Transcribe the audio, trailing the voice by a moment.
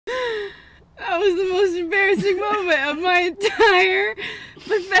was the most embarrassing moment of my entire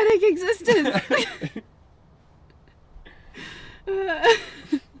pathetic existence.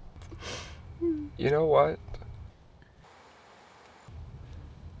 You know what?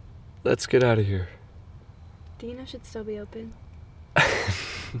 Let's get out of here. Dino should still be open.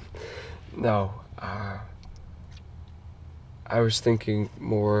 No, I was thinking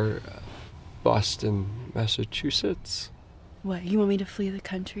more Boston, Massachusetts. What, you want me to flee the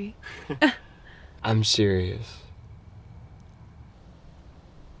country? I'm serious.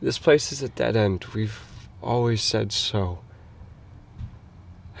 This place is a dead end. We've always said so.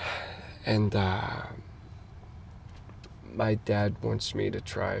 And, my dad wants me to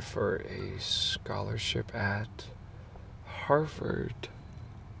try for a scholarship at Harvard.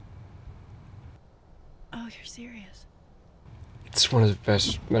 Oh, you're serious? It's one of the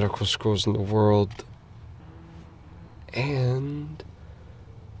best medical schools in the world. And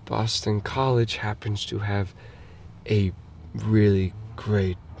Boston College happens to have a really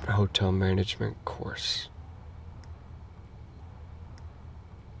great hotel management course.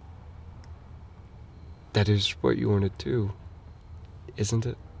 That is what you want to do, isn't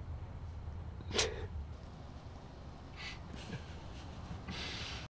it?